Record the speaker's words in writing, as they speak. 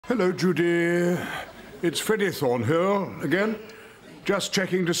Hello, Judy. It's Freddie Thornhill again. Just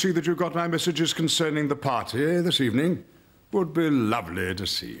checking to see that you got my messages concerning the party this evening. Would be lovely to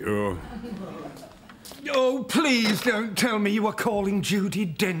see you. Oh, please don't tell me you were calling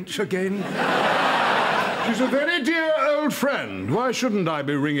Judi Dench again. She's a very dear old friend. Why shouldn't I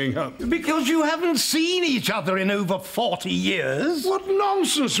be ringing her? Because you haven't seen each other in over 40 years. What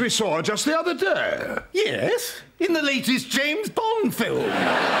nonsense. We saw her just the other day. Yes, in the latest James Bond film.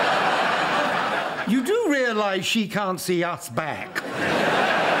 You do realise she can't see us back.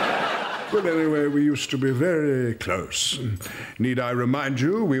 Well, anyway, we used to be very close. Need I remind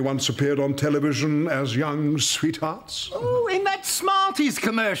you, we once appeared on television as young sweethearts? Oh, in that Smarties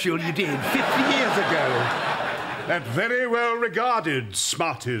commercial you did 50 years ago. That very well-regarded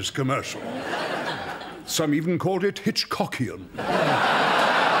Smarties commercial. Some even called it Hitchcockian.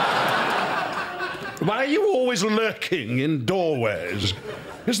 Why are you always lurking in doorways?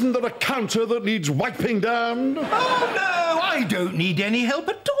 Isn't there a counter that needs wiping down? Oh, no, I don't need any help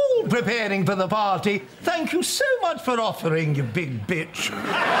at all preparing for the party. Thank you so much for offering, you big bitch.